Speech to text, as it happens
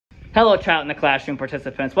Hello, Trout in the Classroom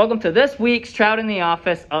participants. Welcome to this week's Trout in the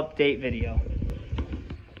Office update video.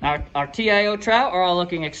 Our TIO Trout are all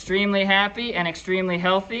looking extremely happy and extremely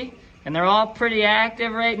healthy, and they're all pretty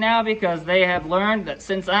active right now because they have learned that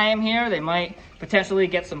since I am here, they might potentially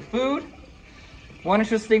get some food. One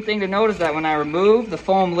interesting thing to note is that when I remove the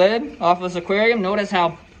foam lid off this aquarium, notice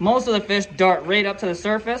how most of the fish dart right up to the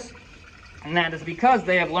surface, and that is because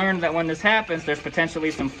they have learned that when this happens, there's potentially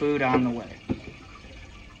some food on the way.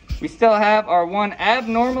 We still have our one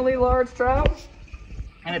abnormally large trout,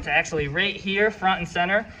 and it's actually right here, front and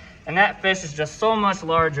center, and that fish is just so much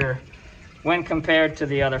larger when compared to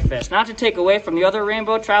the other fish. Not to take away from the other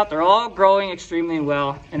rainbow trout, they're all growing extremely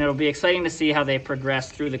well, and it'll be exciting to see how they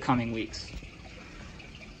progress through the coming weeks.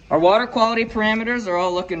 Our water quality parameters are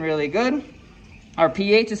all looking really good. Our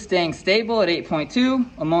pH is staying stable at 8.2.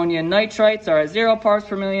 Ammonia and nitrites are at 0 parts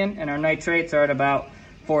per million, and our nitrates are at about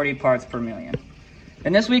 40 parts per million.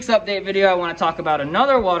 In this week's update video, I want to talk about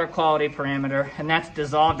another water quality parameter, and that's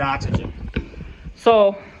dissolved oxygen.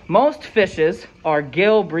 So most fishes are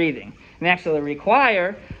gill breathing and actually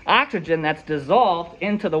require oxygen that's dissolved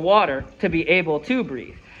into the water to be able to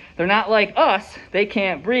breathe. They're not like us. They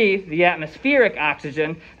can't breathe the atmospheric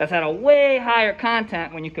oxygen that's at a way higher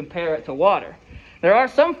content when you compare it to water. There are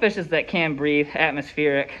some fishes that can breathe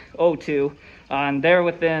atmospheric O2, and they're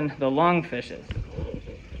within the lung fishes.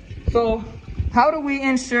 So how do we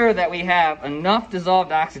ensure that we have enough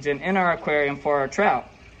dissolved oxygen in our aquarium for our trout?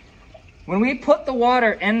 When we put the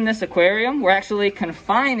water in this aquarium, we're actually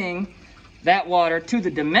confining that water to the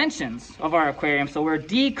dimensions of our aquarium. So we're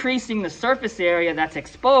decreasing the surface area that's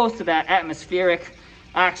exposed to that atmospheric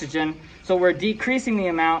oxygen. So we're decreasing the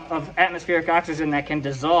amount of atmospheric oxygen that can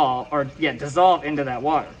dissolve into that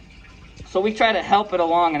water. So we try to help it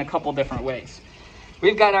along in a couple different ways.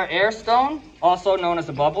 We've got our air stone, also known as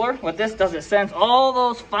a bubbler. What this does, it sends all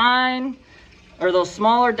those those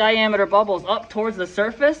smaller diameter bubbles up towards the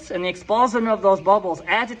surface, and the expulsion of those bubbles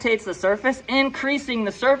agitates the surface, increasing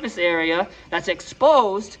the surface area that's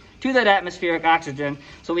exposed to that atmospheric oxygen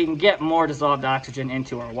so we can get more dissolved oxygen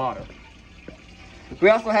into our water. We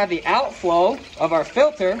also have the outflow of our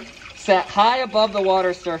filter set high above the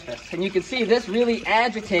water's surface. And you can see this really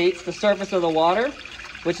agitates the surface of the water,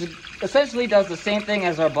 which essentially does the same thing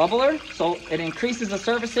as our bubbler. So it increases the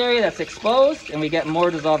surface area that's exposed, and we get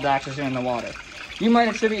more dissolved oxygen in the water. You might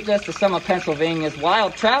attribute this to some of Pennsylvania's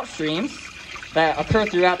wild trout streams that occur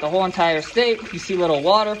throughout the whole entire state. You see little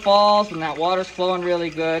waterfalls when that water's flowing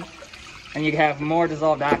really good, and you have more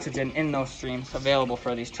dissolved oxygen in those streams available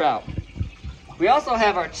for these trout. We also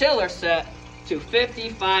have our chiller set to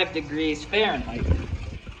 55 degrees Fahrenheit.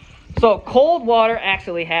 So cold water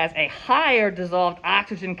actually has a higher dissolved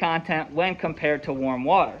oxygen content when compared to warm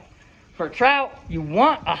water. For trout, you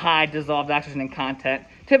want a high dissolved oxygen content.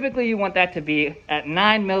 Typically, you want that to be at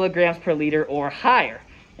 9 milligrams per liter or higher.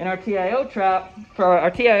 In our TIO trout, the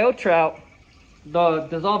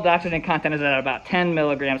dissolved oxygen content is at about 10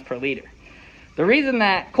 milligrams per liter. The reason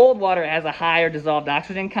that cold water has a higher dissolved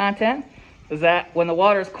oxygen content is that when the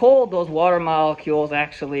water is cold, those water molecules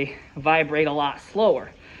actually vibrate a lot slower.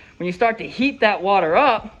 When you start to heat that water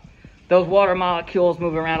up, those water molecules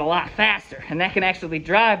move around a lot faster, and that can actually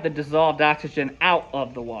drive the dissolved oxygen out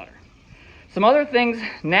of the water. Some other things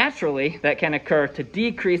naturally that can occur to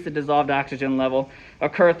decrease the dissolved oxygen level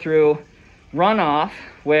occur through runoff,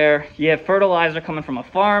 where you have fertilizer coming from a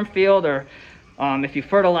farm field, or if you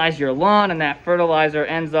fertilize your lawn and that fertilizer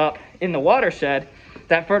ends up in the watershed,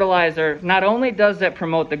 that fertilizer, not only does it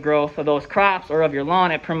promote the growth of those crops or of your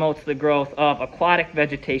lawn, it promotes the growth of aquatic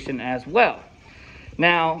vegetation as well.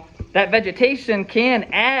 Now, that vegetation can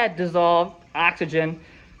add dissolved oxygen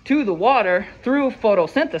to the water through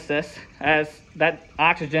photosynthesis, as that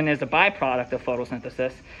oxygen is a byproduct of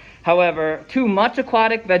photosynthesis. However, too much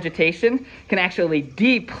aquatic vegetation can actually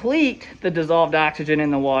deplete the dissolved oxygen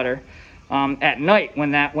in the water at night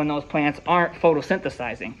when those plants aren't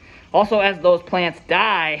photosynthesizing. Also, as those plants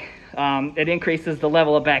die, it increases the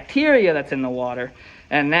level of bacteria that's in the water,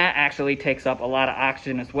 and that actually takes up a lot of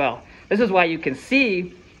oxygen as well. This is why you can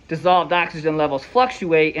see dissolved oxygen levels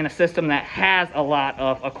fluctuate in a system that has a lot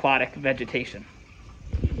of aquatic vegetation.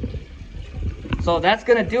 So that's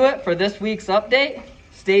going to do it for this week's update.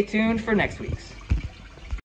 Stay tuned for next week's.